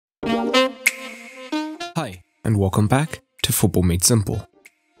Hi, and welcome back to Football Made Simple.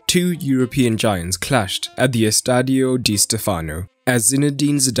 Two European giants clashed at the Estadio Di Stefano as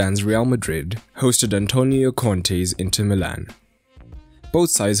Zinedine Zidane's Real Madrid hosted Antonio Conte's Inter Milan. Both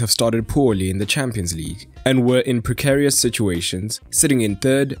sides have started poorly in the Champions League and were in precarious situations, sitting in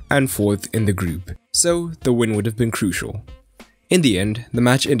third and fourth in the group, so the win would have been crucial. In the end, the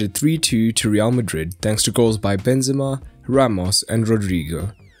match ended 3-2 to Real Madrid thanks to goals by Benzema, Ramos and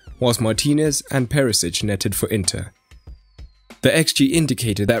Rodrigo, whilst Martinez and Perisic netted for Inter. The XG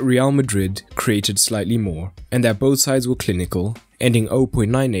indicated that Real Madrid created slightly more, and that both sides were clinical, ending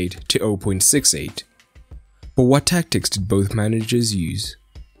 0.98 to 0.68. But what tactics did both managers use?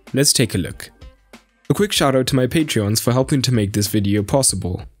 Let's take a look. A quick shout out to my Patreons for helping to make this video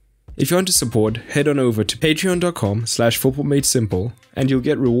possible. If you want to support, head on over to patreon.com/footballmadesimple and you'll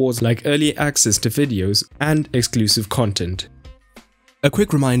get rewards like early access to videos and exclusive content. A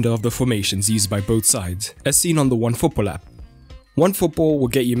quick reminder of the formations used by both sides, as seen on the OneFootball app. OneFootball will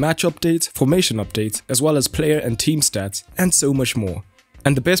get you match updates, formation updates, as well as player and team stats, and so much more.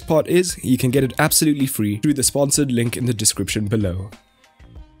 And the best part is, you can get it absolutely free through the sponsored link in the description below.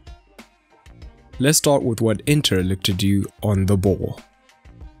 Let's start with what Inter looked to do on the ball.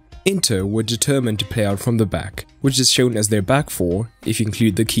 Inter were determined to play out from the back, which is shown as their back four, if you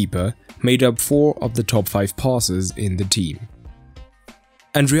include the keeper, made up 4 of the top 5 passers in the team.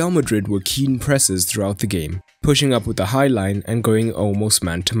 And Real Madrid were keen pressers throughout the game, pushing up with the high line and going almost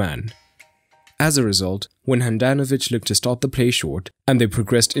man-to-man. As a result, when Handanovic looked to stop the play short and they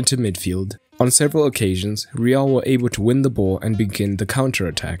progressed into midfield, on several occasions Real were able to win the ball and begin the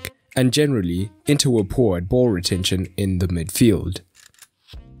counter-attack, and generally Inter were poor at ball retention in the midfield.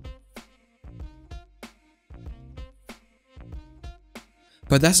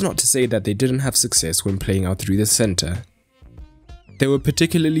 But that's not to say that they didn't have success when playing out through the centre. They were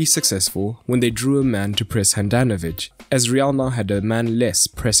particularly successful when they drew a man to press Handanovic, as Real now had a man less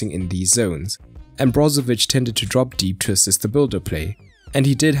pressing in these zones, and Brozovic tended to drop deep to assist the build-up play, and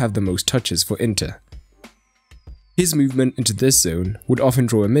he did have the most touches for Inter. His movement into this zone would often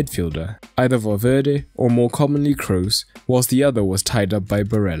draw a midfielder, either Valverde or more commonly Kroos, whilst the other was tied up by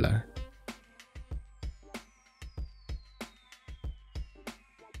Barella.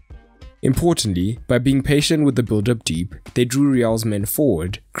 Importantly, by being patient with the build-up deep, they drew Real's men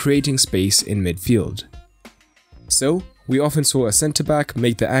forward, creating space in midfield. So, we often saw a centre-back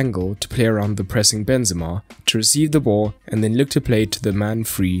make the angle to play around the pressing Benzema, to receive the ball and then look to play to the man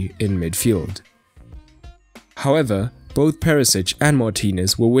free in midfield. However, both Perisic and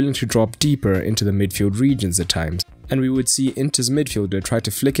Martinez were willing to drop deeper into the midfield regions at times, and we would see Inter's midfielder try to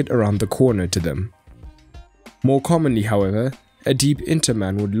flick it around the corner to them. More commonly, however, a deep Inter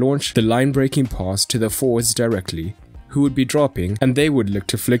man would launch the line-breaking pass to the forwards directly, who would be dropping, and they would look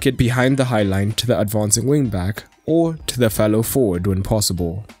to flick it behind the high line to the advancing wing-back or to the fallow forward when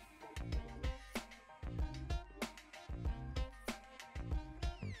possible.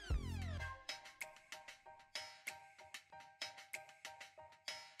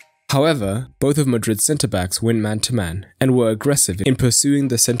 However, both of Madrid's centre-backs went man-to-man and were aggressive in pursuing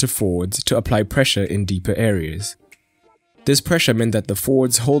the centre-forwards to apply pressure in deeper areas. This pressure meant that the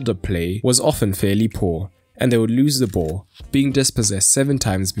forwards' hold-up play was often fairly poor, and they would lose the ball, being dispossessed 7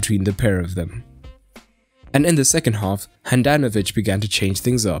 times between the pair of them. And in the second half, Handanovic began to change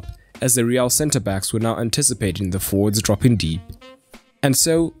things up, as the Real centre-backs were now anticipating the forwards dropping deep. And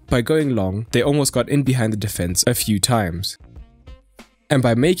so, by going long, they almost got in behind the defence a few times. And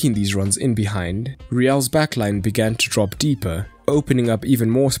by making these runs in behind, Real's backline began to drop deeper, opening up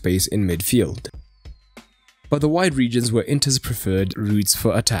even more space in midfield. But the wide regions were Inter's preferred routes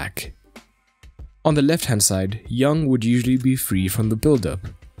for attack. On the left-hand side, Young would usually be free from the build-up.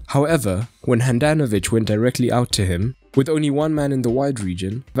 However, when Handanovic went directly out to him, with only one man in the wide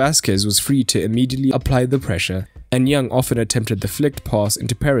region, Vasquez was free to immediately apply the pressure, and Young often attempted the flicked pass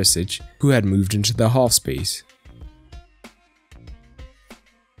into Perisic, who had moved into the half space.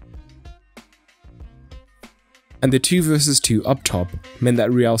 And the 2 versus 2 up top meant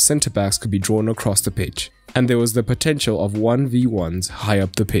that Real centre-backs could be drawn across the pitch, and there was the potential of 1v1s high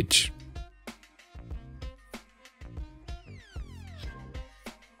up the pitch.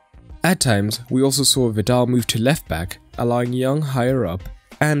 At times, we also saw Vidal move to left back, allowing Young higher up,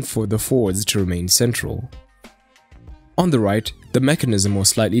 and for the forwards to remain central. On the right, the mechanism was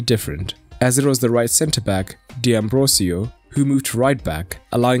slightly different, as it was the right centre-back, D'Ambrosio, who moved to right back,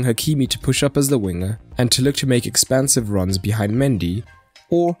 allowing Hakimi to push up as the winger and to look to make expansive runs behind Mendy,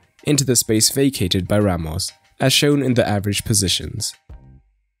 or into the space vacated by Ramos, as shown in the average positions.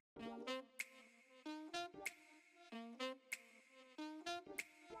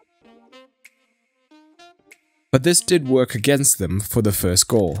 But this did work against them for the first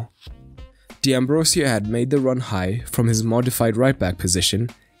goal. D'Ambrosio had made the run high from his modified right-back position,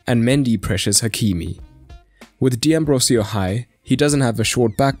 and Mendy pressures Hakimi. With D'Ambrosio high, he doesn't have a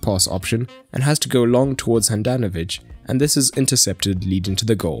short back pass option and has to go long towards Handanovic, and this is intercepted, leading to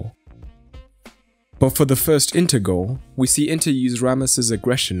the goal. But for the first Inter goal, we see Inter use Ramos's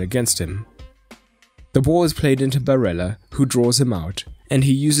aggression against him. The ball is played into Barella, who draws him out, and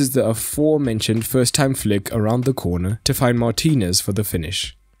he uses the aforementioned first-time flick around the corner to find Martinez for the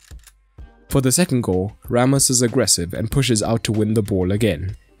finish. For the second goal, Ramos is aggressive and pushes out to win the ball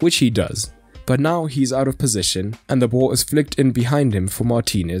again, which he does, but now he's out of position and the ball is flicked in behind him for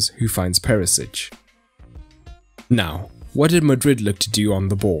Martinez, who finds Perisic. Now, what did Madrid look to do on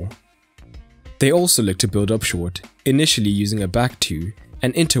the ball? They also looked to build up short, initially using a back two,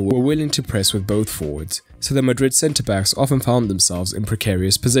 and Inter were willing to press with both forwards, so the Madrid centre-backs often found themselves in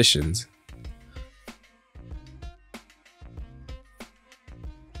precarious positions.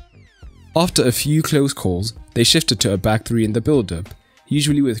 After a few close calls, they shifted to a back three in the build-up,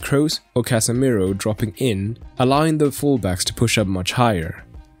 usually with Kroos or Casemiro dropping in, allowing the fullbacks to push up much higher.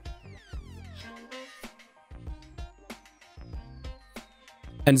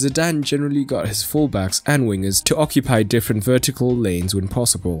 And Zidane generally got his fullbacks and wingers to occupy different vertical lanes when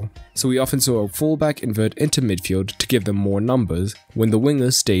possible, so we often saw a fullback invert into midfield to give them more numbers when the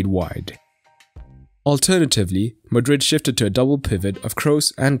wingers stayed wide. Alternatively, Madrid shifted to a double pivot of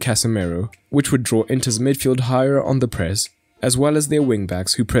Kroos and Casemiro, which would draw Inter's midfield higher on the press, as well as their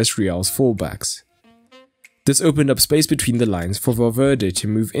wingbacks who pressed Real's fullbacks. This opened up space between the lines for Valverde to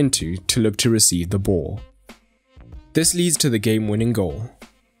move into to look to receive the ball. This leads to the game-winning goal.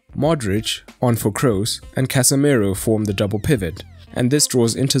 Modric, on for Kroos, and Casemiro form the double pivot, and this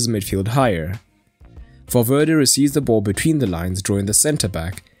draws Inter's midfield higher. Valverde receives the ball between the lines, drawing the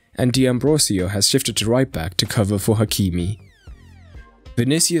centre-back, and D'Ambrosio has shifted to right-back to cover for Hakimi.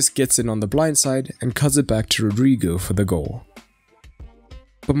 Vinicius gets in on the blind side and cuts it back to Rodrigo for the goal.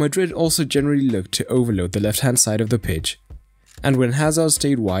 But Madrid also generally looked to overload the left-hand side of the pitch, and when Hazard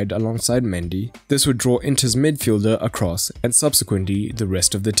stayed wide alongside Mendy, this would draw Inter's midfielder across and subsequently the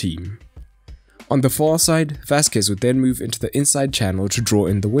rest of the team. On the far side, Vasquez would then move into the inside channel to draw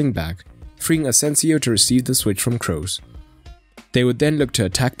in the wingback, freeing Asensio to receive the switch from Kroos. They would then look to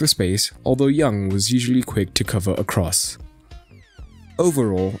attack the space, although Young was usually quick to cover across.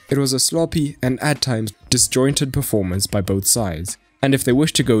 Overall, it was a sloppy and at times disjointed performance by both sides, and if they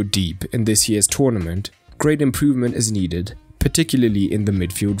wish to go deep in this year's tournament, great improvement is needed, particularly in the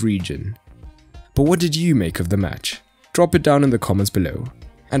midfield region. But what did you make of the match? Drop it down in the comments below.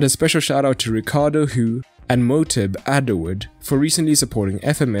 And a special shout out to Ricardo Hu and Motib Adderwood for recently supporting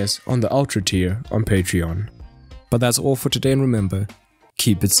FMS on the Ultra tier on Patreon. But that's all for today, and remember,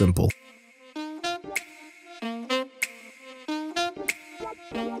 keep it simple.